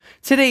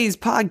Today's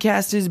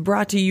podcast is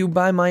brought to you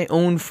by my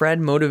own Fred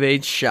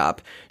Motivates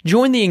shop.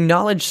 Join the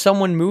Acknowledge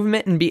Someone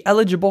movement and be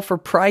eligible for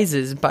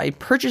prizes by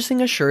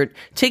purchasing a shirt,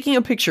 taking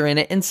a picture in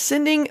it, and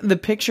sending the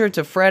picture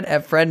to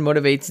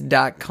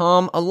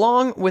fred@fredmotivates.com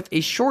along with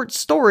a short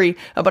story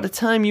about a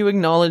time you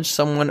acknowledged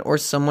someone or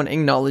someone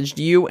acknowledged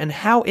you and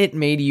how it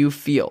made you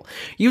feel.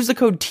 Use the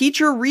code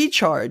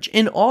TEACHERRECHARGE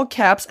in all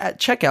caps at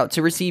checkout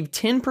to receive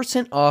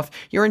 10% off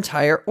your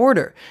entire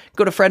order.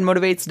 Go to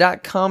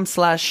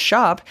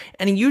fredmotivates.com/shop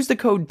and use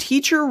the code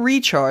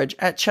TEACHERRECHARGE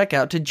at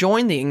checkout to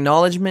join the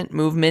acknowledgement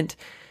movement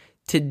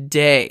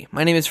today.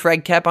 My name is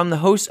Fred Kepp. I'm the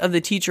host of the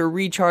Teacher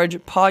Recharge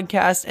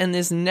podcast, and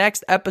this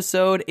next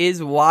episode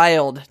is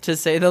wild, to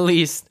say the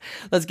least.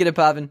 Let's get it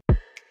poppin'.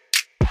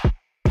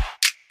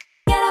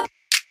 Get up,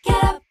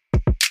 get up,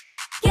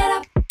 get up, get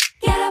up,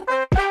 get up, get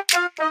up.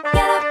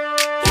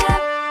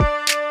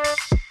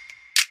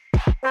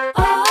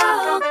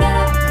 Oh, get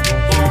up,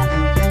 get up,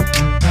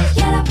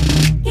 get up, get up, get up,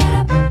 get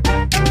up.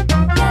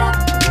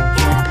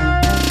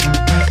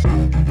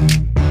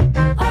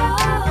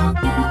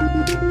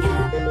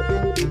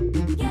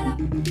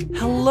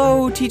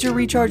 Hello, Teacher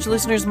Recharge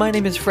listeners. My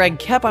name is Fred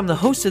Kepp. I'm the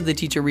host of the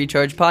Teacher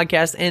Recharge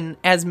podcast, and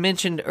as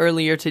mentioned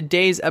earlier,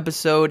 today's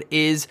episode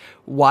is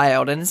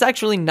wild, and it's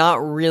actually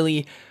not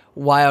really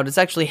wild. It's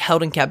actually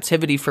held in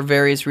captivity for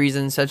various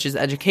reasons, such as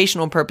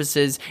educational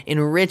purposes,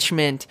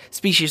 enrichment,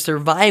 species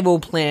survival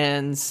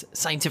plans,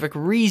 scientific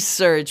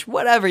research,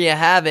 whatever you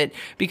have it,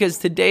 because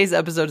today's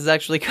episode is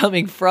actually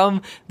coming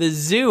from the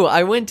zoo.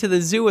 I went to the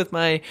zoo with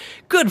my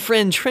good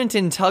friend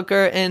Trenton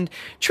Tucker, and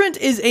Trent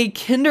is a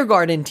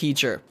kindergarten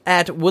teacher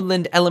at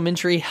Woodland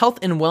Elementary Health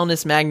and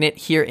Wellness Magnet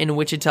here in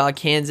Wichita,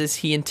 Kansas.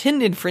 He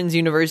attended Friends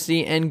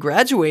University and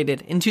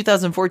graduated in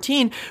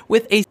 2014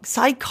 with a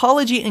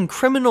psychology and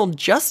criminal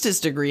justice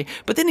degree,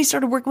 but then he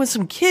started working with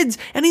some kids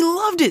and he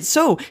loved it.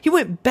 So he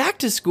went back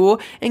to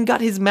school and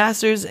got his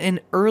master's in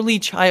early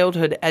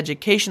childhood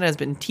education, has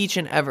been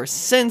teaching ever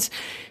since.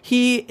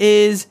 He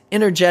is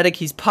energetic,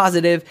 he's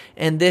positive,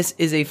 and this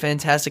is a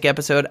fantastic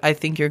episode. I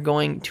think you're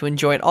going to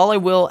enjoy it. All I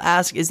will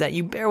ask is that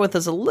you bear with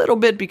us a little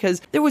bit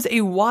because there was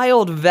a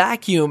wild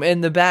vacuum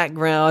in the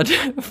background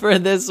for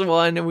this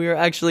one. We were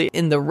actually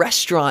in the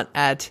restaurant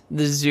at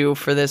the zoo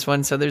for this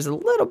one, so there's a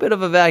little bit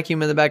of a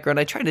vacuum in the background.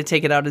 I tried to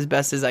take it out as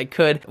best as I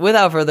could.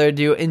 Without further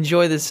ado,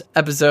 enjoy this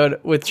episode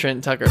with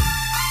Trent Tucker.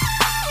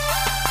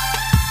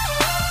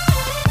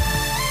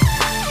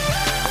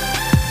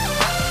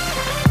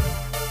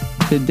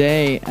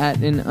 Today, at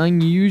an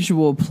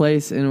unusual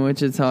place in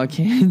Wichita,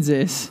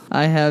 Kansas,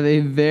 I have a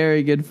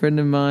very good friend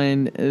of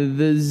mine,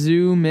 the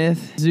zoo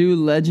myth, zoo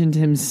legend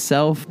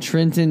himself,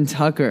 Trenton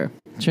Tucker.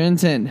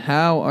 Trenton,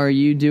 how are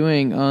you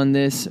doing on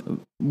this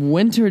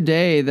winter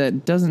day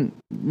that doesn't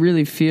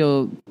really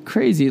feel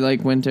crazy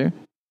like winter?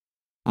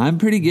 I'm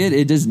pretty good.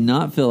 It does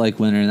not feel like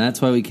winter, and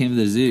that's why we came to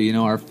the zoo. You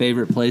know, our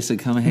favorite place to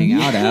come hang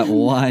out at.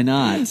 Why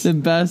not? The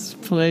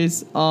best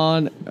place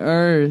on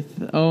earth.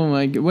 Oh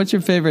my God. What's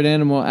your favorite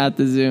animal at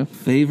the zoo?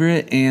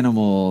 Favorite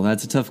animal?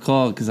 That's a tough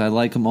call because I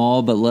like them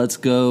all, but let's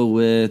go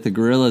with the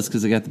gorillas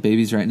because I got the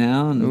babies right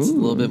now, and it's a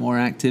little bit more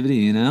activity,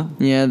 you know?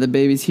 Yeah, the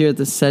babies here at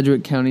the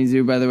Sedgwick County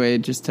Zoo, by the way,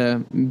 just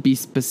to be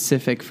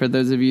specific for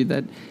those of you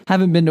that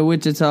haven't been to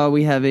Wichita,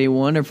 we have a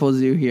wonderful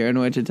zoo here in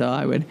Wichita.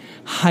 I would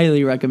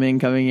highly recommend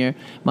coming here.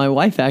 My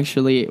wife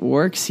actually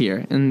works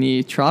here in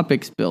the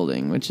Tropics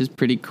building, which is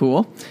pretty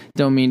cool.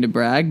 Don't mean to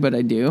brag, but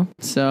I do.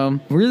 So,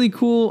 really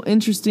cool,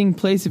 interesting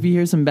place. If you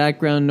hear some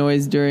background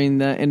noise during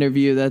the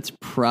interview, that's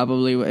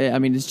probably, I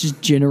mean, it's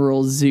just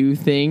general zoo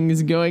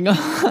things going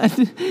on.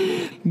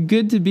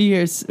 Good to be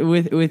here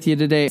with you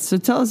today. So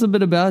tell us a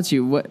bit about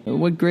you.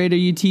 What grade are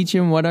you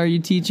teaching? What are you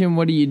teaching?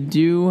 What do you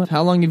do?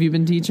 How long have you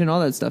been teaching?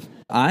 All that stuff.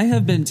 I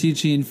have been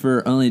teaching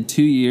for only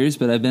 2 years,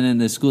 but I've been in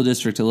the school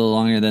district a little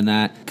longer than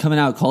that. Coming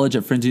out of college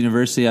at Friends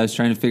University, I was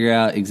trying to figure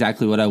out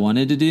exactly what I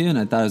wanted to do, and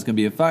I thought I was going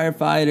to be a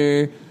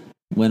firefighter.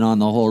 Went on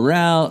the whole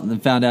route, and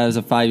then found out it was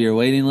a 5-year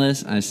waiting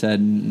list. I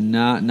said,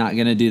 not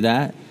going to do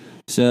that.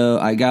 So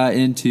I got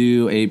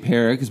into a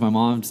para because my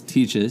mom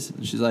teaches.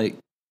 And she's like,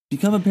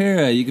 become a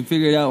para. You can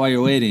figure it out while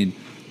you're waiting.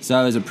 So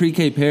I was a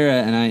pre-K para,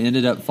 and I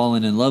ended up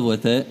falling in love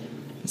with it,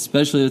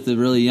 especially with the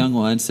really young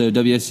ones. So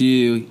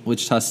WSU,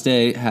 Wichita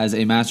State, has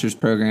a master's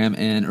program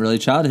in early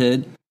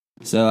childhood.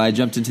 So I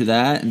jumped into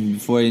that, and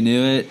before you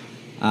knew it,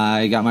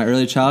 I got my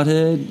early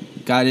childhood,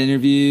 got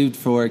interviewed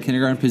for a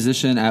kindergarten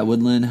position at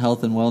Woodland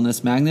Health and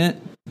Wellness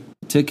Magnet,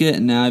 took it,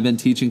 and now I've been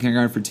teaching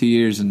kindergarten for 2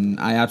 years, and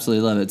I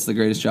absolutely love it. It's the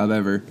greatest job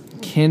ever.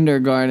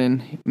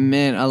 Kindergarten,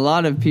 man, a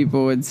lot of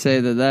people would say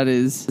that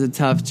is a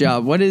tough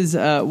job. What is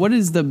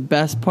the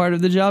best part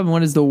of the job, and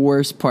what is the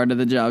worst part of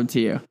the job to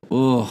you?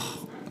 Oh,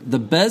 the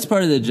best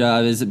part of the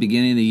job is at the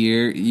beginning of the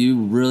year,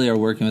 you really are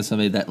working with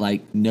somebody that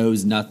like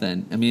knows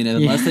nothing. I mean,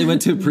 unless they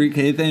went to a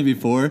pre-K thing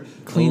before,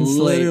 clean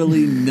slate,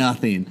 literally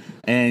nothing.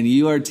 And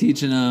you are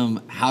teaching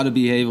them how to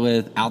behave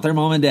without their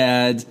mom and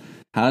dads,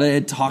 how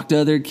to talk to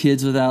other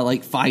kids without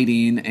like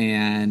fighting,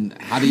 and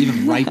how to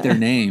even write their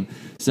name.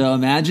 So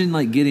imagine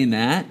like getting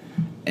that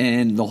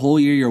and the whole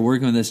year you're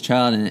working with this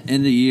child, and at the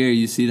end of the year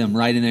you see them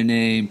writing their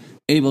name,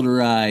 able to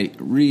write,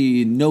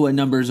 read, know what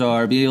numbers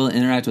are, be able to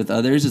interact with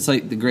others. It's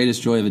like the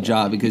greatest joy of a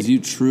job because you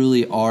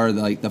truly are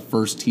like the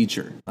first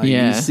teacher. Like,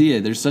 you see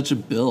it. There's such a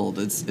build.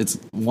 It's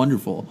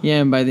wonderful. Yeah,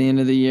 and by the end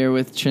of the year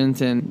with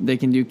Trenton, they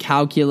can do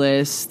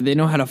calculus. They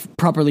know how to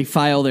properly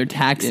file their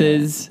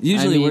taxes. Yeah.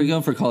 Usually we're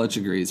going for college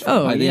degrees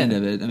by the end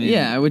of it. I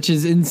mean, which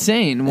is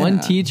insane. One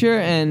teacher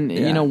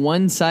and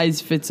one size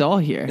fits all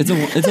here.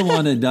 It's a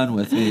one and done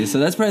with me. So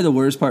that's probably the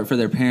worst part for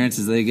their parents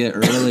is they get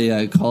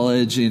early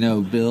college,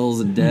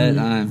 bills and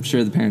debt. I'm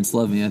sure the parents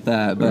love me at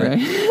that, but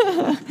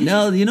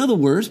no, the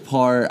worst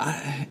part,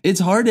 it's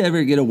hard to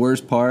ever get a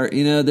worst part.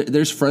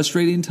 There's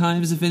frustrating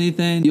times, if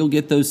anything. You'll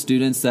get those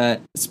students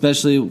that,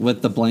 especially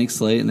with the blank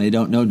slate and they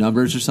don't know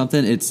numbers or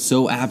something, it's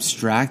so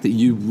abstract that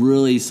you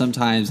really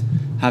sometimes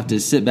have to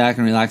sit back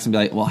and relax and be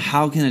like, well,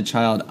 how can a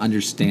child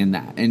understand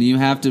that? And you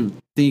have to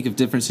think of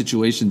different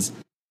situations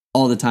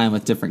all the time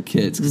with different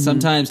kids. Because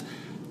sometimes,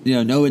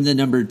 knowing the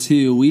number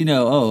 2, we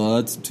know,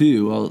 that's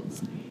 2. Well,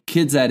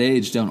 kids that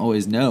age don't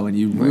always know, and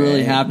you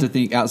really have to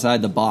think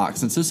outside the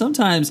box. And so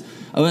sometimes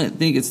I wouldn't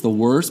think it's the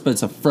worst, but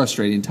it's a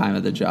frustrating time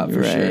of the job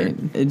for sure.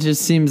 It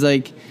just seems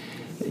like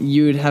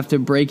you would have to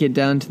break it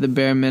down to the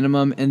bare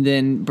minimum and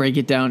then break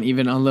it down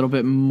even a little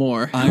bit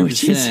more. 100%.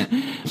 Which is, I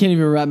can't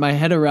even wrap my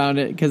head around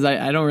it because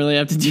I don't really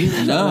have to do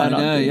that.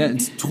 No,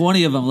 it's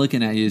 20 of them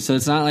looking at you. So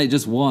it's not like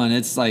just one.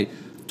 It's like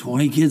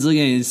 20 kids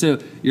looking at you. So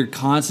you're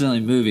constantly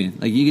moving.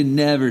 Like, you can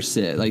never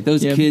sit. Like,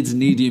 those kids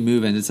need you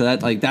moving. And so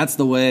that's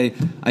the way,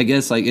 I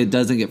guess, it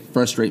doesn't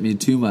frustrate me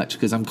too much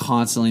because I'm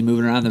constantly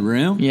moving around the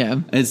room.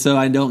 Yeah. And so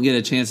I don't get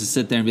a chance to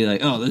sit there and be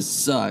like, oh, this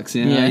sucks.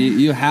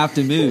 You have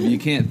to move. You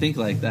can't think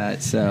like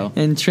that. So.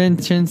 And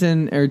Trent,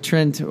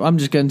 I'm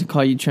just going to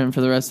call you Trent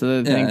for the rest of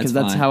the thing because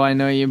that's how I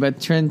know you.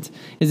 But Trent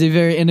is a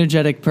very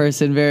energetic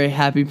person, very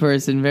happy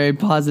person, very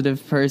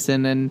positive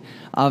person. And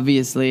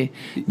obviously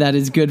that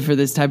is good for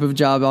this type of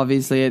job.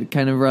 Obviously it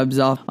kind of rubs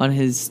off on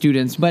his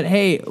students. But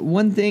hey,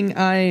 one thing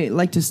I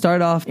like to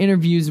start off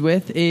interviews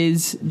with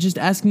is just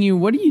asking you,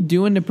 what are you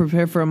doing to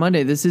prepare for a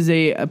Monday? This is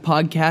a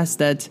podcast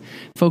that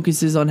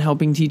focuses on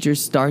helping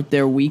teachers start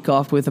their week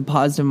off with a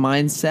positive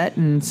mindset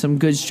and some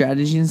good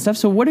strategies and stuff.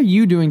 So what are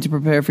you doing to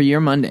prepare for your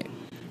Monday?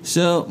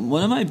 So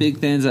one of my big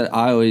things that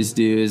I always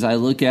do is I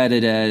look at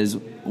it as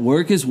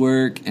work is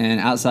work and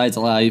outside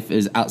life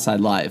is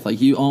outside life.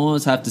 Like, you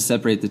almost have to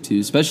separate the two,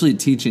 especially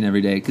teaching every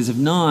day, because if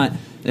not,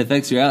 it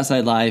affects your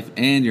outside life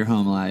and your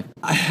home life.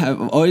 I've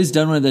always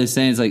done one of those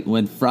things, like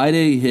when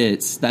Friday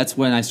hits, that's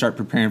when I start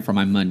preparing for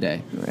my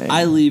Monday. Right.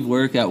 I leave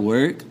work at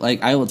work.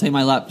 Like, I will take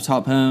my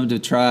laptop home to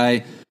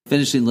try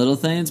finishing little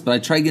things, but I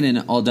try getting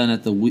it all done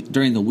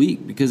during the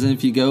week, because then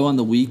if you go on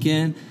the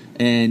weekend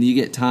and you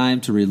get time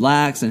to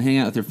relax and hang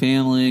out with your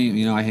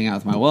family. I hang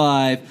out with my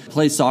wife,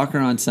 play soccer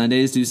on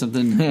Sundays, do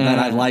something that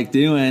I like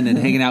doing, and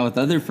hanging out with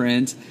other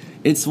friends.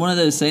 It's one of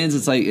those things,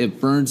 it's like it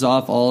burns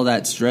off all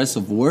that stress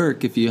of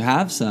work if you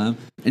have some,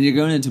 and you're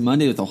going into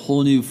Monday with a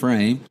whole new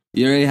frame.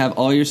 You already have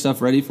all your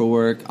stuff ready for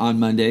work on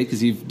Monday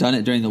because you've done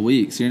it during the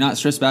week. So you're not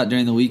stressed out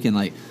during the weekend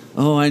like,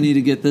 oh, I need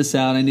to get this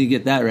out, I need to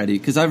get that ready,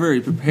 because I've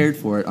already prepared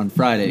for it on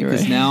Friday,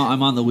 because now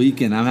I'm on the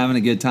weekend, I'm having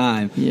a good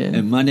time,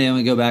 and Monday I'm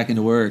going to go back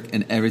into work,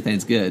 and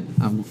everything's good.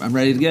 I'm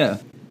ready to go.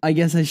 I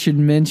guess I should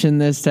mention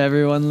this to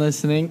everyone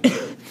listening.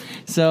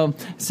 So,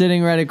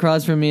 sitting right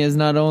across from me is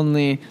not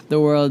only the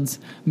world's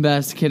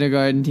best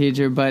kindergarten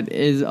teacher, but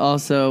is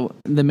also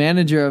the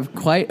manager of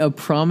quite a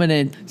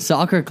prominent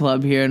soccer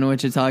club here in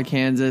Wichita,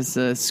 Kansas.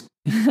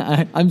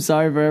 I'm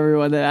sorry for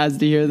everyone that has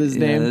to hear this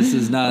name. This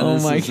is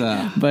not.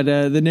 But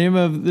the name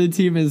of the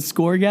team is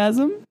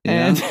Scoregasm,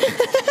 and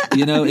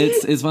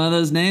it's one of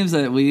those names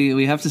that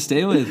we have to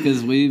stay with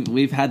because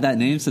we've had that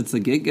name since the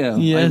get-go.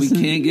 Yes. Like,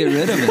 we can't get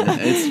rid of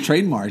it. It's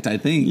trademarked, I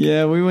think.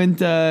 Yeah, we went.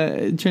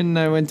 Trent and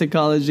I went to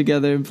college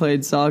together and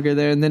played soccer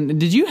there. And then,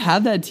 did you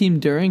have that team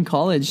during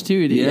college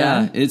too?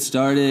 It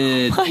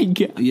started. Oh my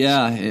gosh.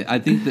 Yeah, I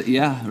think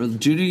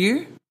junior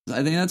year.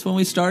 I think that's when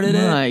we started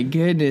it. My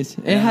goodness.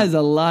 It has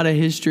a lot of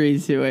history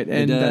to it.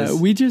 And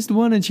we just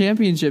won a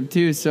championship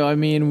too. So,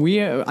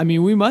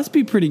 we must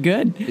be pretty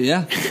good.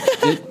 Yeah.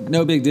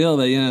 No big deal.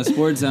 But,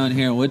 Sports Zone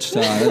here in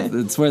Wichita,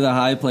 that's where the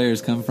high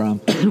players come from.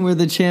 Where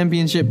the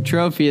championship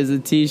trophy is a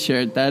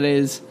t-shirt. That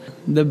is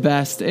the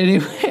best.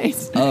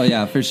 Anyways. Oh,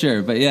 yeah, for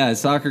sure. But, yeah,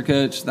 soccer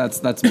coach,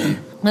 that's me.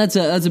 That's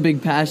a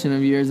big passion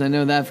of yours. I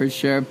know that for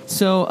sure.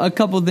 So, a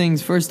couple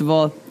things. First of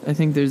all, I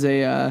think there's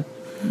a...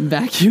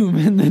 vacuum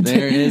in the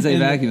There is a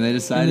vacuum. They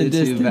decided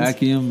to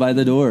vacuum by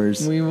the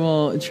doors. We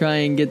will try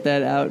and get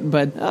that out,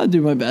 but I'll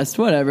do my best.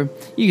 Whatever.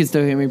 You can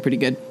still hear me pretty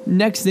good.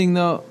 Next thing,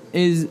 though,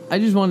 is I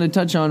just wanted to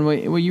touch on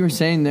what you were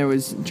saying there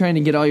was trying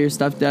to get all your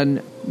stuff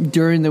done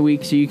during the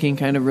week so you can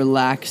kind of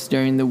relax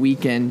during the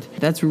weekend.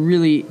 That's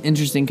really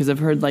interesting because I've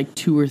heard like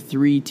 2 or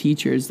 3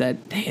 teachers that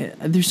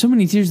there's so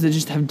many teachers that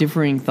just have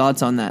differing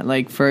thoughts on that.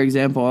 Like, for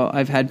example,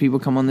 I've had people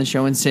come on the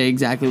show and say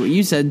exactly what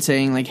you said,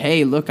 saying like,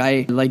 hey, look,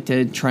 I like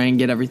to try and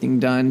get everything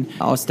done.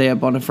 I'll stay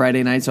up on a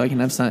Friday night so I can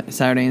have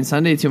Saturday and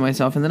Sunday to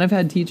myself. And then I've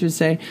had teachers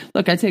say,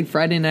 look, I take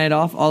Friday night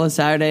off, all of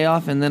Saturday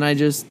off, and then I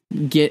just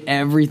get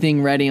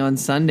everything ready on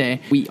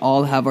Sunday. We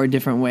all have our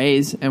different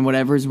ways, and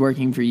whatever's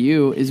working for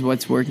you is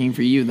what's working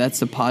for you. That's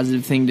the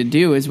positive thing to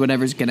do, is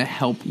whatever's going to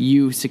help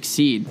you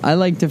succeed. I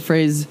like to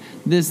phrase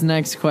this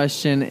next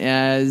question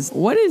as,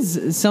 what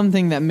is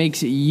something that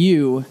makes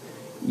you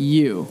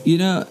you? You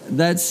know,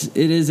 it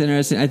is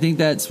interesting. I think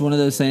that's one of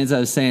those things I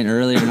was saying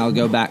earlier, and I'll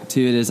go back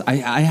to it, is I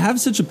have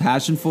such a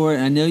passion for it,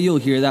 and I know you'll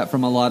hear that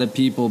from a lot of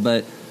people,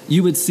 but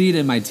you would see it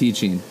in my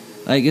teaching.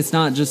 Like, it's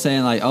not just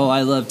saying like, oh,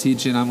 I love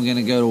teaching, I'm going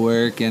to go to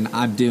work and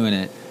I'm doing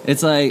it.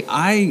 It's like,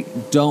 I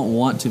don't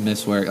want to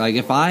miss work. Like,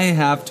 if I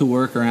have to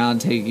work around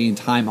taking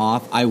time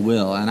off, I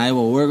will. And I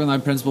will work with my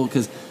principal,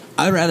 because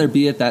I'd rather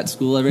be at that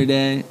school every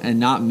day and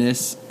not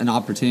miss an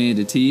opportunity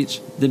to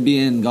teach than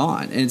being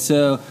gone. And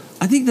so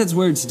I think that's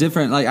where it's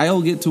different. Like, I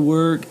will get to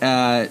work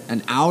at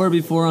an hour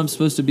before I'm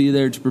supposed to be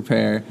there to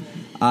prepare.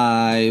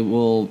 I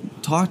will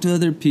talk to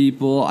other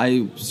people.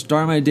 I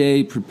start my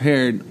day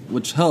prepared,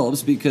 which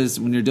helps, because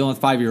when you're dealing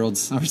with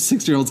 5-year-olds or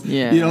 6-year-olds,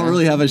 you don't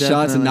really have a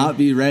shot to not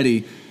be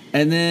ready.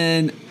 And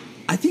then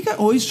I think I'm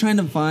always trying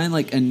to find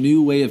like a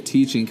new way of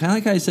teaching. Kind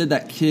of like I said,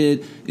 that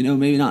kid,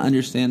 maybe not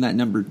understand that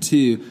number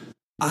 2.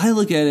 I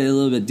look at it a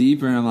little bit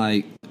deeper, and I'm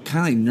like,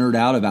 kind of like nerd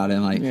out about it.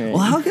 I'm like, well,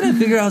 how can I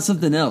figure out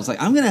something else?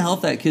 Like, I'm going to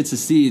help that kid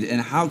succeed,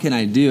 and how can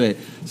I do it?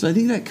 So I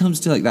think that comes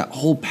to like that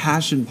whole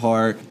passion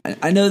part.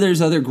 I know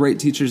there's other great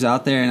teachers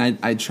out there, and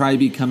I try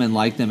becoming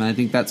like them. And I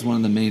think that's one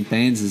of the main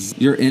things, is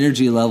your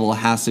energy level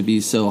has to be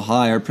so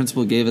high. Our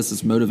principal gave us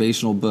this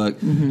motivational book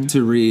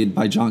to read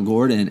by John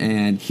Gordon,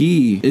 and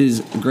he is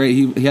great.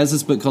 He has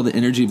this book called The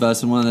Energy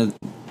Bus, and one of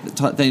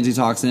the things he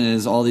talks in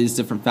is all these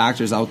different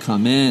factors that'll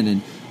come in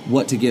and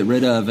what to get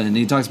rid of, and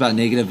he talks about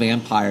negative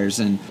vampires,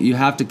 and you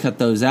have to cut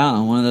those out.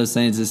 And one of those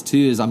things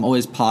is I'm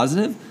always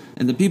positive,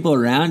 and the people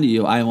around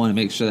you, I want to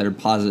make sure that are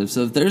positive.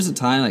 So if there's a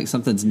time like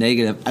something's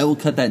negative, I will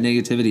cut that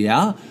negativity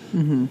out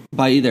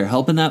by either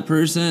helping that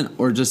person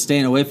or just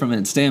staying away from it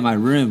and stay in my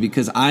room,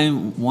 because I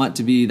want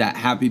to be that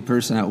happy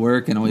person at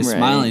work and always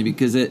smiling,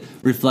 because it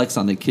reflects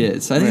on the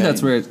kids. So I think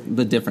that's where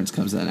the difference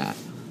comes in at.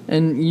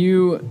 And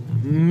you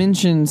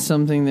mentioned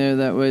something there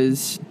that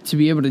was, to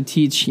be able to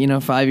teach,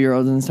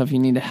 5-year-olds and stuff, you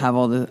need to have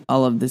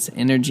all of this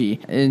energy.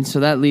 And so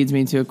that leads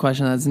me to a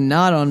question that's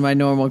not on my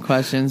normal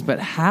questions, but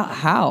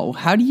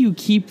how do you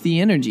keep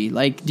the energy?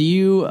 Like, do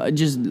you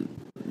just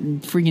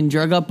freaking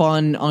drug up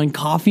on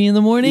coffee in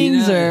the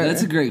mornings? Or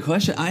that's a great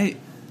question. I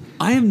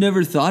have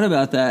never thought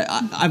about that.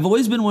 I've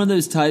always been one of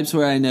those types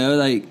where I know,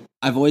 like,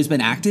 I've always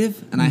been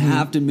active, and I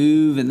have to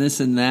move and this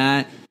and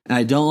that. And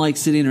I don't like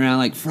sitting around.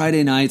 Like,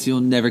 Friday nights,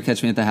 you'll never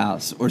catch me at the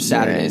house, or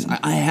Saturdays.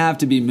 I have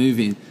to be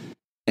moving.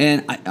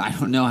 And I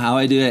don't know how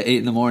I do it at 8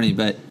 in the morning,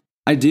 but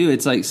I do.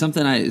 It's like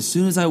something as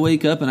soon as I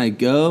wake up and I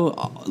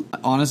go,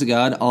 honest to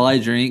God, all I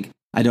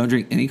don't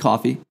drink any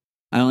coffee.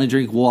 I only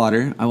drink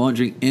water. I won't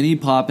drink any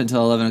pop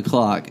until 11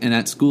 o'clock. And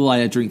at school,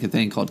 I drink a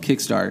thing called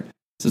Kickstart.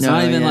 So it's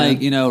not even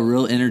like, a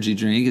real energy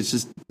drink. It's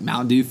just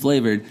Mountain Dew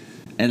flavored.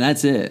 And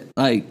that's it.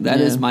 Like, that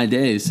is my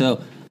day.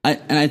 So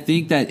I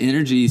think that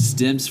energy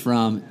stems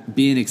from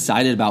being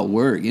excited about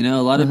work. A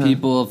lot of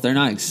people, if they're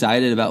not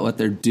excited about what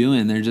they're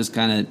doing, they're just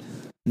kind of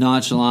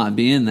nonchalant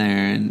being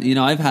there. And,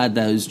 I've had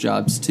those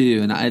jobs too.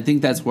 And I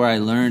think that's where I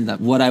learned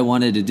that what I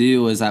wanted to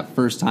do was that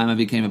first time I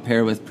became a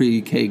pair with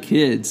pre-K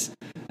kids,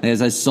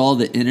 as I saw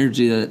the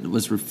energy that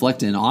was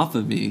reflecting off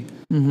of me.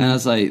 And I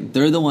was like,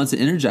 they're the ones that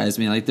energize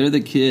me. Like, they're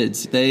the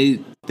kids. They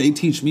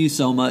teach me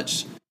so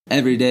much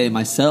every day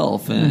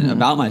myself and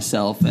about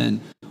myself. And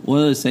one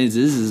of those things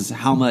is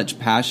how much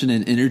passion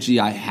and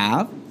energy I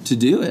have to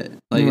do it.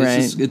 Like,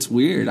 it's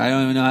weird. I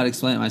don't even know how to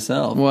explain it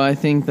myself. Well, I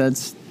think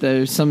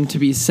there's something to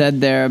be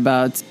said there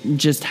about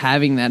just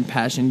having that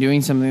passion,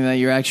 doing something that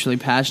you're actually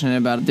passionate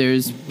about.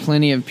 There's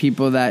plenty of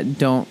people that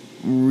don't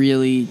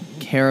really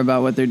care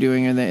about what they're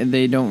doing, or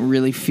they don't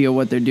really feel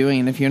what they're doing.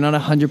 And if you're not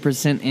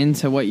 100%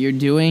 into what you're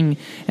doing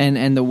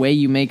and the way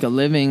you make a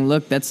living,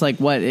 look, that's like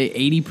what,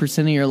 80%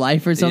 of your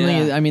life or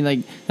something. I mean, like,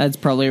 that's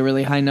probably a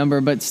really high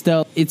number, but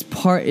still,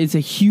 it's a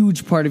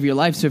huge part of your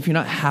life. So if you're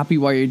not happy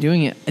while you're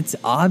doing it, it's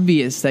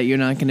obvious that you're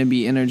not going to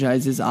be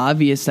energized. It's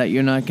obvious that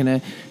you're not going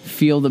to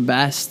feel the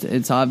best.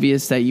 It's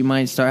obvious that you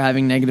might start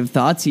having negative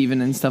thoughts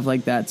even and stuff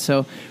like that.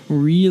 So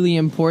really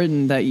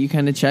important that you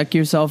kind of check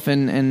yourself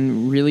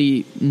and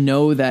really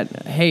know that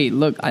that, hey,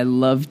 look, I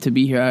love to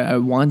be here. I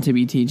want to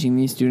be teaching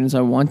these students.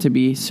 I want to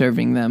be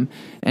serving them.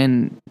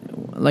 And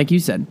like you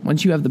said,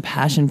 once you have the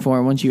passion for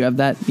it, once you have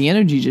that, the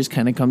energy just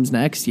kind of comes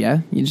next. Yeah.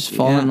 You just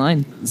fall in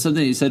line.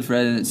 Something you said,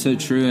 Fred, and it's so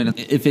true. And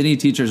if any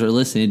teachers are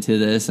listening to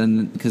this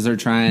and because they're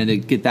trying to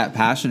get that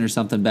passion or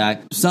something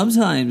back,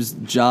 sometimes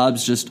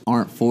jobs just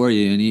aren't for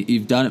you, and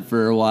you've done it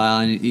for a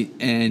while,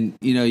 and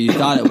you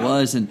thought it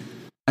was. And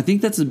I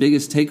think that's the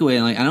biggest takeaway.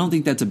 And I don't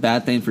think that's a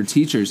bad thing for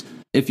teachers.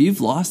 If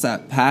you've lost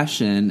that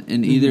passion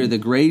in either the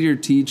grade you're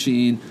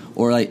teaching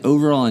or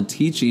overall in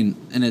teaching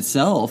in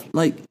itself,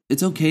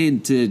 it's okay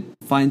to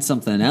find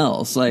something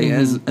else.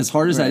 As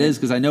hard as that is,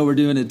 because I know we're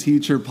doing a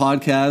teacher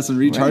podcast and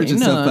recharge and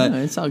stuff, but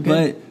it's all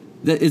good.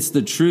 But it's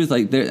the truth.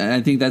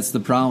 I think that's the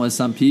problem with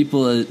some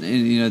people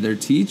in their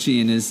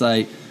teaching is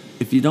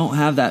if you don't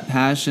have that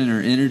passion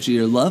or energy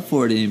or love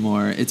for it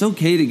anymore, it's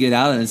okay to get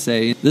out and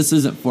say, this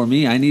isn't for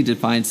me. I need to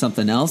find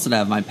something else that I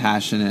have my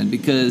passion in,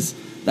 because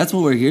that's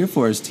what we're here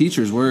for as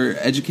teachers. We're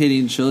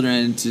educating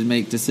children to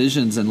make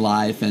decisions in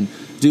life and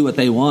do what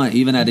they want,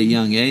 even at a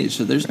young age.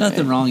 So there's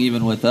nothing wrong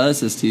even with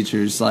us as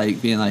teachers,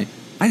 being I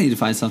need to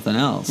find something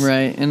else.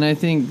 Right. And I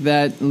think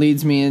that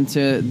leads me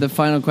into the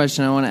final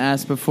question I want to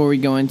ask before we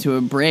go into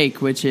a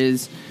break, which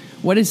is,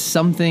 what is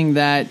something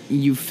that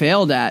you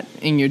failed at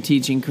in your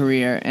teaching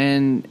career?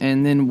 And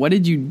then what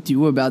did you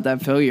do about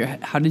that failure?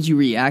 How did you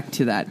react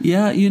to that?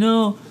 Yeah,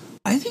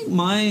 I think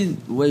mine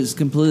was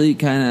completely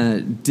kind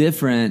of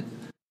different.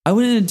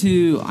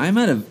 I'm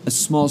at a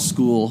small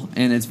school,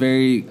 and it's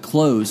very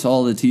close,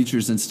 all the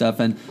teachers and stuff.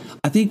 And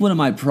I think one of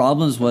my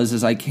problems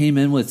was I came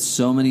in with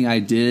so many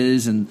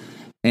ideas and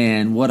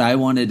what I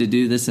wanted to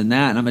do, this and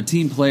that. And I'm a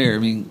team player. I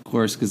mean, of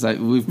course, because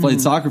we've played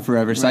soccer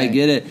forever, so I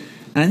get it.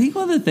 And I think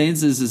one of the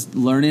things is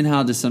learning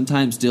how to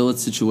sometimes deal with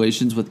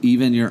situations with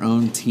even your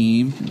own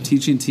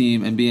teaching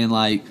team, and being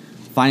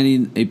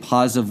finding a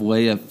positive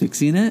way of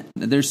fixing it.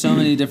 There's so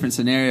many different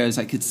scenarios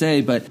I could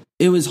say, but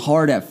it was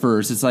hard at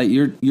first. It's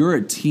you're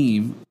a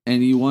team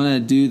and you want to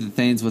do the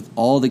things with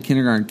all the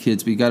kindergarten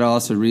kids, but you got to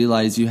also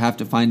realize you have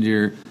to find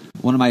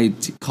one of my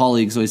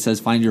colleagues always says,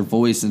 find your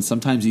voice, and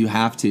sometimes you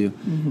have to.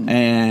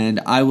 And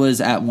I was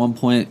at one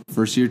point,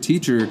 first year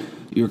teacher,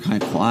 you were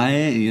kind of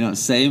quiet and you don't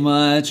say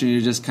much and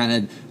you're just kind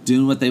of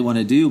doing what they want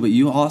to do, but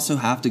you also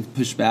have to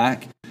push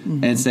back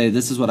and say,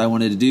 this is what I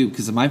wanted to do.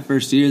 Because in my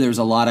first year, there was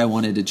a lot I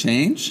wanted to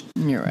change.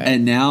 You're right.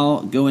 And now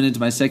going into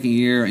my second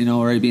year,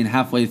 already being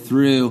halfway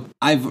through,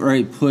 I've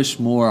already pushed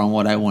more on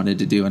what I wanted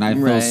to do. And I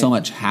feel so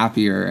much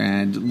happier.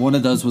 And one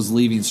of those was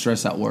leaving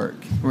stress at work.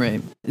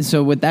 Right.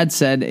 So with that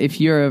said, if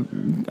you're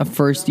a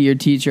first year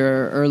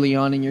teacher early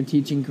on in your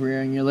teaching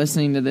career and you're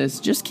listening to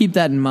this, just keep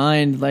that in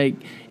mind.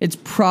 It's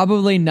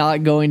probably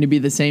not going to be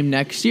the same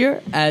next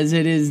year as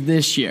it is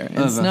this year.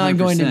 It's not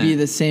going to be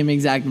the same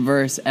exact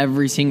verse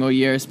every single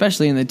year,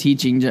 especially in the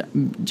teaching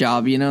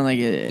job,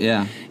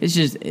 it's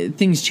just,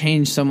 things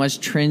change so much,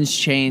 trends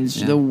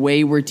change. The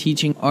way we're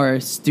teaching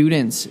our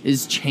students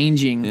is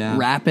changing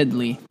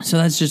rapidly. So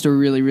that's just a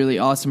really, really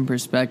awesome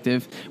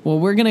perspective. Well,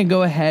 we're going to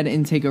go ahead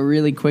and take a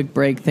really quick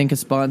break, thank a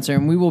sponsor,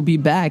 and we will be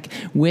back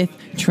with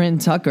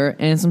Trent Tucker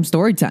and some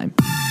story time.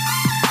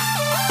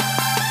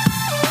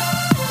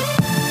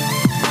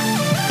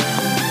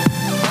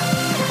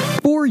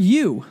 For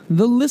you,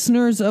 the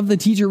listeners of the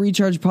Teacher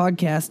Recharge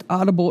podcast,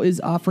 Audible is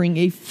offering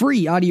a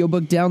free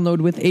audiobook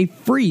download with a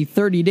free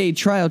 30-day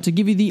trial to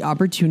give you the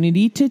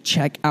opportunity to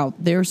check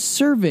out their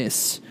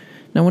service.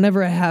 Now,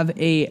 whenever I have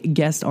a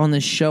guest on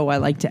the show, I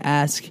like to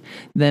ask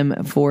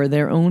them for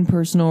their own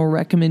personal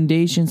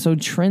recommendation. So,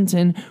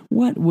 Trenton,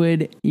 what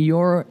would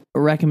your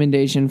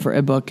recommendation for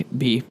a book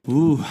be?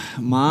 Ooh,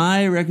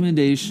 my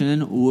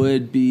recommendation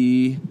would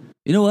be...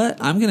 You know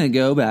what? I'm going to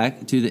go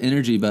back to The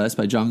Energy Bus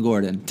by John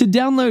Gordon. To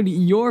download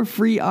your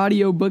free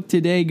audiobook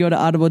today, go to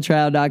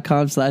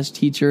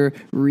audibletrial.com/teacher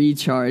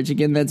recharge.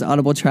 Again, that's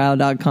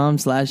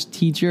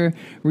audibletrial.com/teacher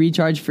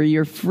recharge for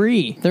your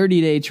free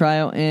 30-day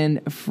trial and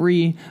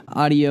free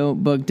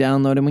audiobook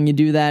download. And when you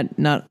do that,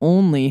 not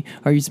only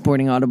are you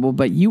supporting Audible,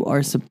 but you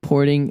are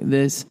supporting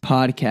this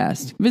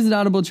podcast. Visit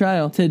Audible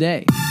Trial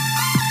today.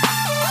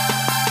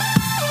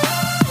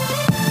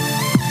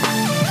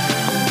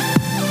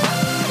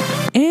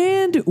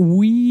 And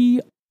we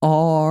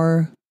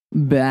are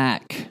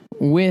back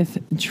with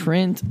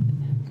Trent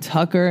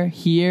Tucker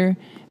here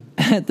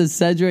at the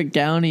Sedgwick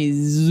County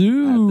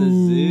Zoo. At the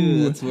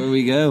zoo, that's where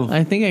we go.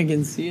 I think I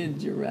can see a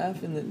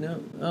giraffe in the...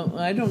 No,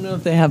 I don't know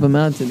if they have them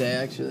out today,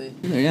 actually.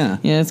 Yeah.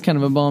 Yeah, it's kind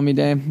of a balmy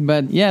day.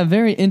 But yeah,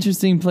 very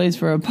interesting place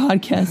for a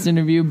podcast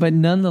interview. But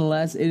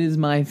nonetheless, it is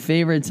my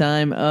favorite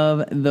time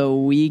of the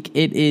week.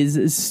 It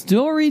is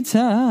story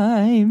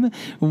time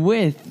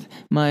with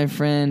my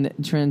friend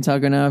Trent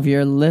Tucker. Now, if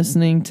you're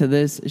listening to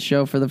this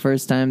show for the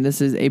first time,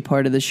 this is a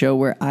part of the show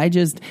where I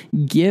just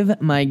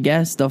give my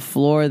guest the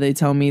floor. They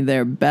tell me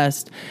their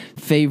best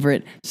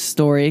favorite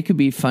story. It could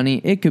be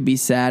funny, it could be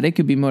sad, it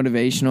could be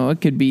motivational,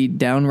 it could be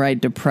downright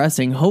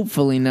depressing.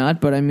 Hopefully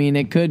not, but I mean,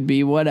 it could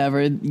be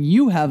whatever.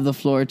 You have the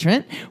floor,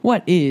 Trent.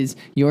 What is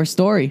your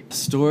story?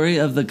 Story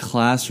of the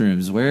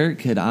classrooms. Where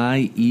could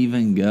I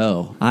even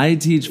go? I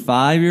teach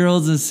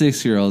 5-year-olds and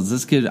 6-year-olds.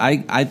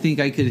 I think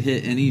I could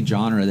hit any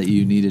genre that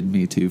you needed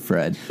me to,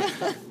 Fred.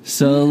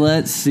 So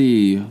let's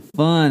see.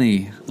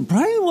 Funny.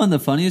 Probably one of the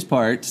funniest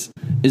parts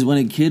is when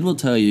a kid will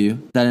tell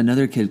you that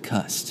another kid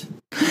cussed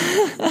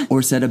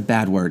or said a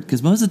bad word.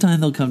 Because most of the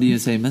time they'll come to you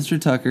and say, Mr.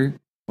 Tucker,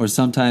 or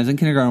sometimes in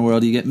kindergarten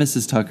world you get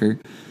Mrs. Tucker.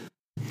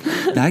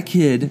 That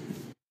kid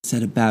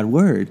said a bad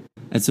word.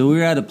 And so we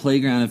were at a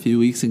playground a few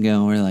weeks ago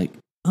and we're like,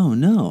 oh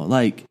no,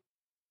 like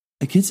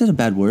a kid said a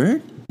bad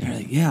word? They're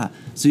like, yeah.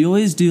 So you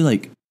always do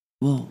like,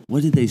 well,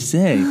 what did they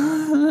say?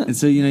 And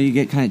so, you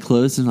get kind of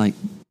close and like,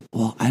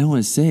 well, I don't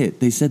want to say it.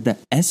 They said the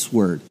S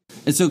word.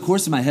 And so, of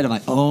course, in my head, I'm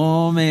like,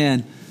 oh,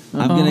 man,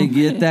 I'm going to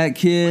get that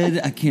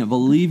kid. I can't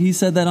believe he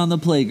said that on the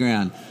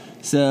playground.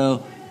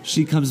 So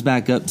she comes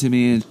back up to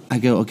me and I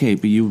go, okay,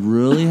 but you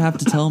really have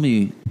to tell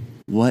me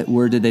what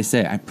word did they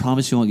say? I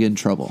promise you won't get in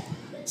trouble.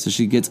 So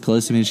she gets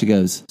close to me and she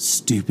goes,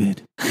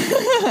 stupid.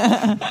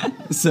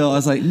 So I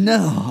was like,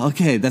 no,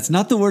 okay, that's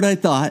not the word I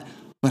thought.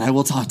 But I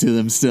will talk to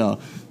them still.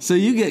 So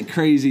you get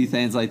crazy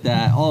things like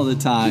that all the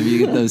time. You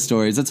get those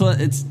stories.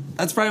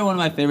 That's probably one of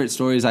my favorite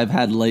stories I've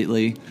had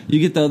lately.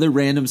 You get the other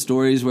random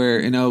stories where,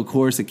 of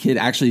course, a kid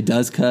actually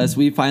does cuss.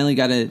 We finally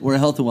we're a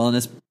health and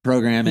wellness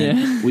program,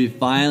 and we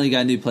finally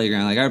got a new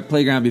playground. Like our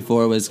playground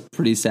before was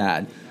pretty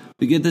sad.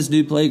 We get this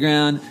new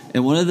playground,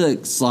 and one of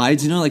the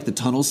slides, like the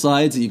tunnel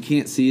slides that you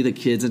can't see the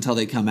kids until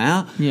they come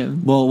out. Yeah.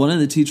 Well, one of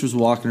the teachers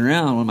walking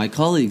around, one of my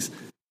colleagues,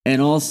 and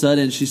all of a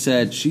sudden, she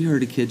said she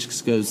heard a kid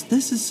just goes,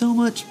 this is so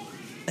much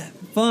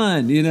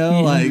fun,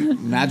 like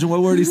imagine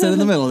what word he said in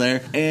the middle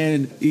there.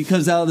 And he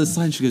comes out of the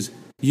slide and she goes,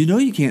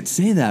 you can't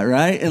say that,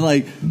 right? And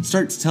like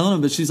starts telling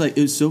him, but she's like,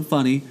 it was so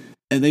funny.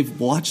 And they've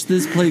watched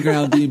this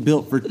playground being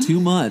built for 2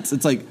 months.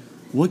 It's like,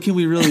 what can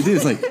we really do?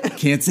 It's like,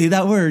 can't say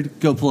that word,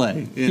 go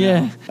play.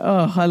 Yeah.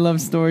 Oh, I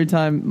love story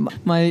time.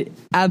 My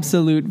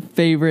absolute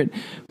favorite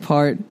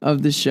part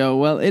of the show.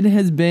 Well, it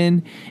has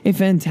been a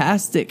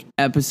fantastic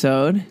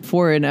episode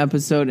for an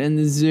episode in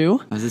the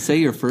zoo. I was going to say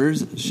your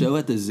first show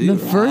at the zoo, The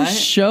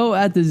first show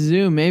at the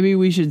zoo. Maybe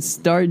we should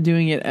start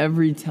doing it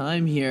every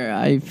time here.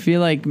 I feel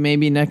like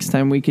maybe next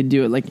time we could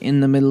do it like in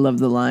the middle of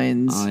the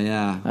lions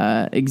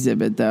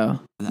exhibit,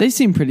 though. They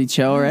seem pretty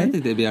chill, right? I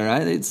think they'd be all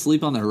right. They'd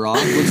sleep on the rock.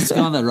 We'll just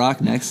go on the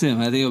rock next to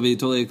him. I think it'll be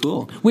totally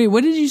cool. Wait,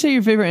 what did you say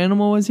your favorite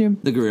animal was here?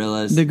 The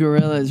gorillas. The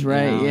gorillas,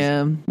 right,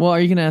 yeah. Well, are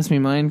you going to ask me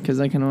mine?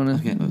 Because I kind of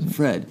want to... Okay,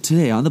 Fred,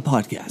 today on the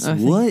podcast,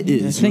 what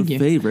is your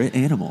favorite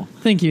animal?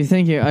 Thank you.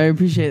 I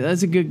appreciate it.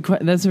 That's a good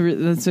that's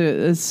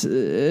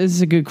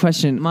a good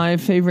question. My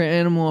favorite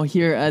animal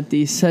here at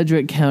the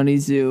Sedgwick County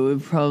Zoo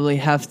would probably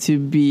have to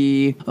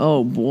be...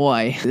 Oh,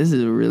 boy. This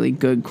is a really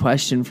good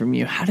question from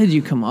you. How did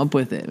you come up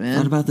with it, man?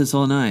 Thought about this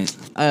all night.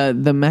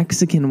 The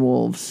Mexican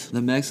wolves.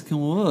 The Mexican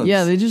wolves.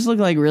 Yeah, they just look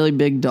like really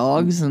big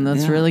dogs, and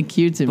that's really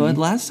cute to me. But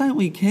last time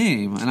we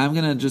came, and I'm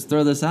going to just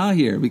throw this out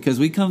here, because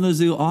we come to the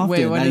zoo often.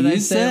 Wait, what did I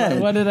say?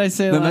 What did I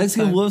say the last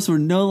Mexican time? wolves were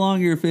no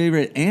longer your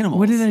favorite animals.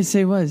 What did I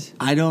say was?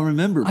 I don't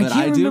remember, but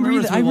I do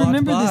remember I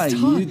remember this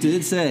talk. You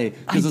did say,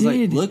 because I was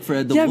like, look,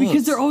 Fred, the wolves. Yeah,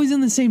 because they're always in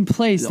the same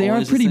place. They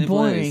are pretty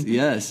boring.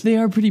 Yes. They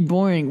are pretty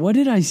boring. What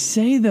did I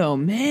say, though?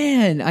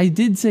 Man, I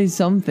did say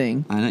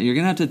something. I know. You're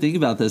going to have to think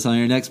about this on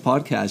your next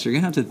podcast. You're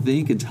going to have to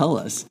think and tell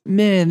us.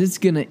 Man, it's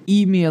going to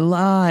eat me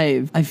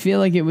alive. I feel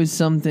like it was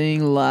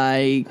something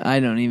like, I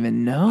don't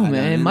even know,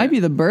 man. It might be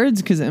the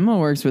birds, because Emma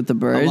works with the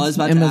birds. I was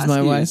about Emma's to ask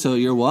my wife. So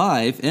your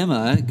wife,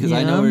 Emma, because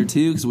I know her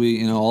too, because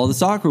we, all the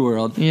soccer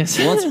world. Yes.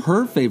 What's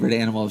her favorite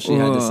animal, if she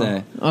had to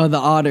say? Oh, the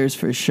otters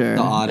for sure.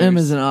 The otters.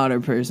 Emma's an otter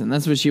person.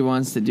 That's what she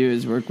wants to do,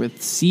 is work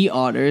with sea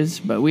otters.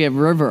 But we have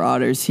river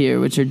otters here,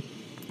 which are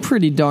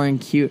pretty darn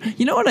cute.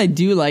 You know what I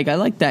do like? I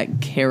like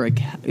that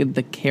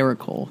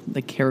caracal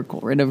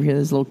right over here.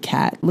 This little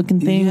cat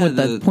looking thing with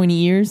the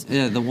pointy ears.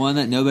 Yeah, the one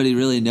that nobody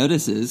really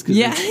notices because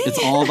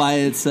it's all by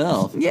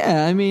itself.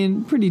 Yeah, I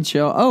mean, pretty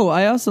chill. Oh,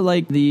 I also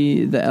like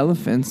the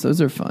elephants. Those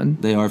are fun.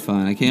 They are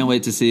fun. I can't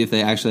wait to see if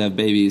they actually have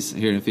babies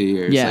here in a few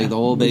years. Yeah, like the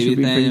whole baby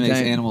thing makes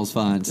animals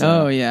fun.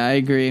 So. Oh yeah, I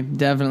agree.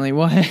 Definitely.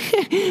 Well,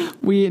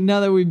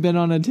 now that we've been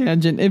on a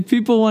tangent, if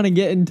people want to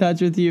get in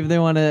touch with you, if they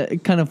want to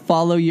kind of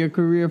follow your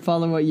career,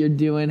 follow what you're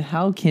doing,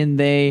 how can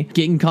they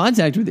get in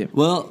contact with you?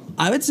 Well,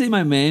 I would say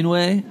my main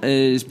way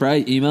is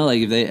probably email.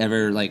 Like if they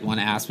ever want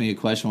to ask me a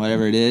question,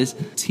 whatever it is,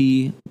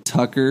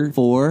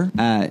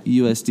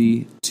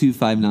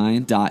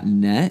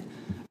 ttucker4@usd259.net.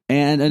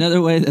 And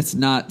another way that's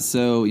not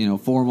so,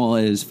 formal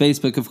is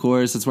Facebook, of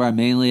course. That's where I'm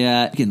mainly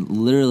at. You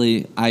can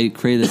literally, I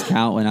created this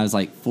account when I was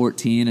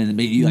 14 and it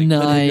made you put in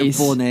your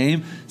full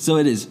name. So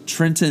it is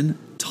Trenton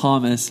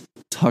Thomas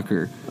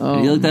Tucker.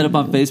 If you look that up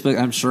on Facebook,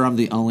 I'm sure I'm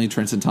the only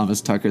Trenton Thomas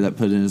Tucker that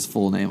put in his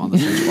full name on the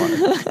search bar.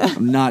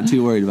 I'm not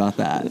too worried about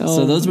that.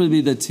 So those would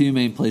be the two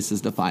main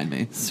places to find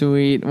me.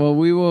 Sweet. Well,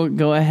 we will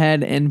go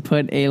ahead and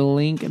put a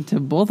link to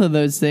both of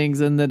those things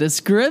in the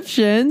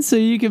description so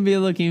you can be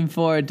looking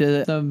forward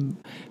to some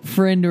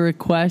friend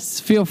requests.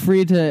 Feel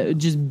free to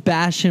just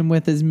bash him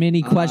with as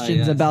many questions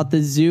yes. about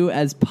the zoo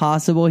as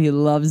possible. He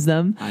loves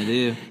them. I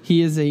do.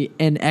 He is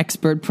an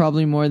expert,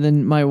 probably more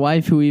than my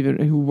wife,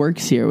 who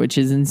works here, which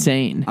is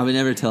insane. I would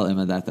never tell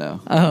Emma that though.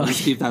 Oh.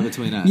 Let's keep that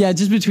between us. Yeah,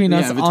 just between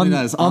us, between on,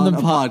 us on the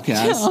a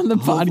podcast. On the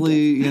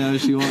Hopefully, podcast.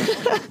 she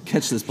won't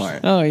catch this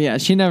part. Oh yeah,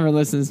 she never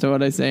listens to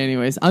what I say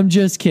anyways. I'm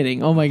just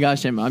kidding. Oh my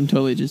gosh, Emma, I'm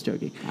totally just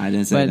joking. I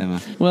didn't say it, Emma.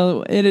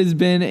 Well, it has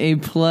been a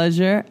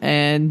pleasure,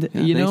 and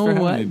you know thanks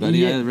for what? having me, buddy.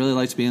 Yeah, I really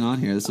liked being on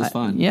here. This was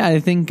fun. yeah, I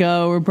think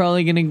we're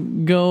probably gonna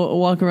go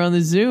walk around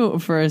the zoo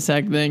for a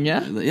sec then,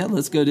 yeah? Yeah,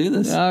 let's go do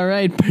this. All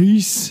right,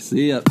 peace.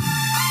 See ya.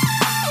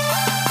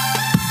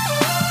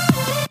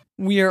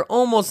 We are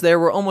almost there.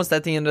 We're almost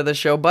at the end of the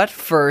show. But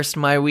first,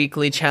 my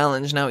weekly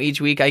challenge. Now, each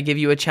week I give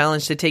you a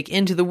challenge to take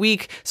into the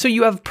week so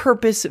you have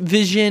purpose,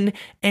 vision,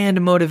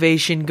 and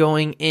motivation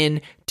going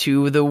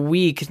into the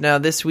week. Now,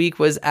 this week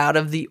was out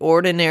of the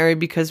ordinary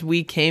because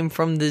we came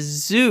from the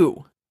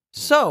zoo.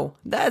 So,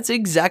 that's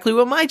exactly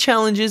what my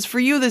challenge is for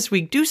you this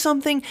week. Do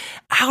something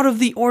out of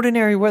the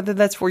ordinary, whether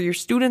that's for your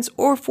students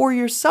or for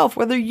yourself,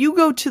 whether you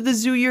go to the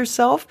zoo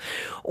yourself,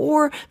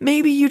 or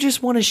maybe you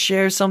just want to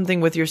share something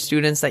with your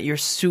students that you're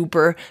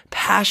super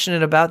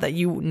passionate about that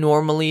you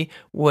normally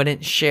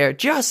wouldn't share.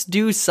 Just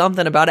do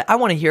something about it. I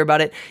want to hear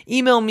about it.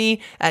 Email me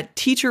at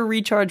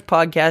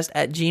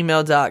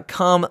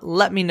teacherrechargepodcast@gmail.com.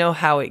 Let me know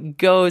how it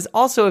goes.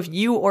 Also, if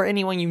you or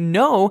anyone you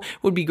know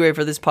would be great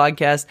for this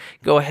podcast,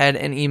 go ahead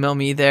and email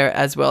me there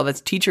as well.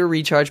 That's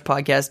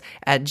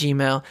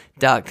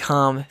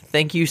teacherrechargepodcast@gmail.com.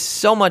 Thank you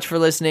so much for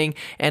listening,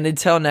 and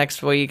until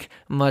next week,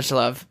 much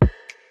love.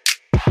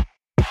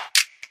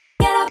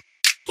 Get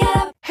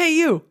up. Hey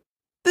you!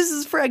 This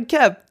is Fred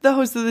Kep, the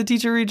host of the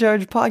Teacher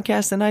Recharge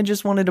podcast, and I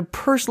just wanted to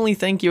personally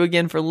thank you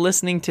again for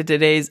listening to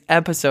today's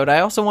episode. I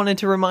also wanted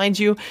to remind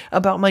you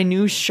about my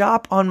new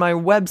shop on my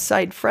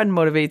website,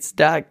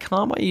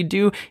 fredmotivates.com. All you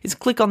do is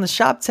click on the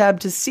shop tab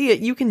to see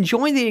it. You can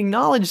join the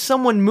Acknowledge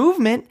Someone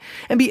movement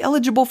and be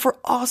eligible for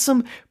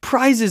awesome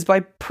prizes by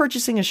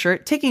purchasing a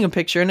shirt, taking a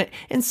picture in it,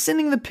 and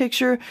sending the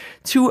picture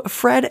to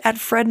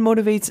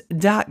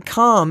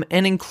fred@fredmotivates.com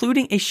and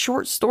including a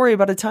short story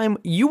about a time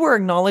you were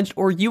acknowledged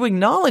or you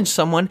acknowledged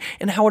someone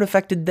and how it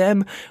affected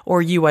them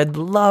or you. I'd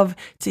love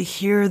to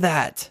hear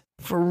that.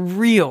 For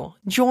real.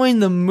 Join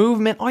the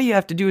movement. All you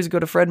have to do is go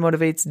to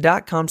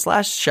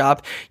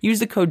fredmotivates.com/shop.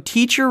 Use the code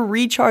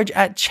TEACHERRECHARGE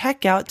at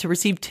checkout to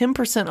receive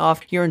 10%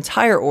 off your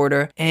entire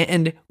order,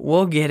 and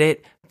we'll get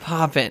it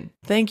poppin'.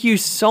 Thank you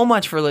so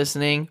much for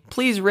listening.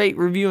 Please rate,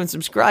 review, and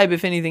subscribe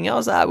if anything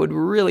else. That would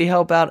really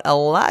help out a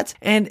lot.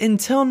 And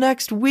until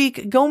next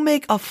week, go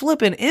make a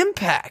flippin'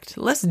 impact.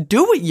 Let's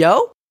do it,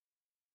 yo!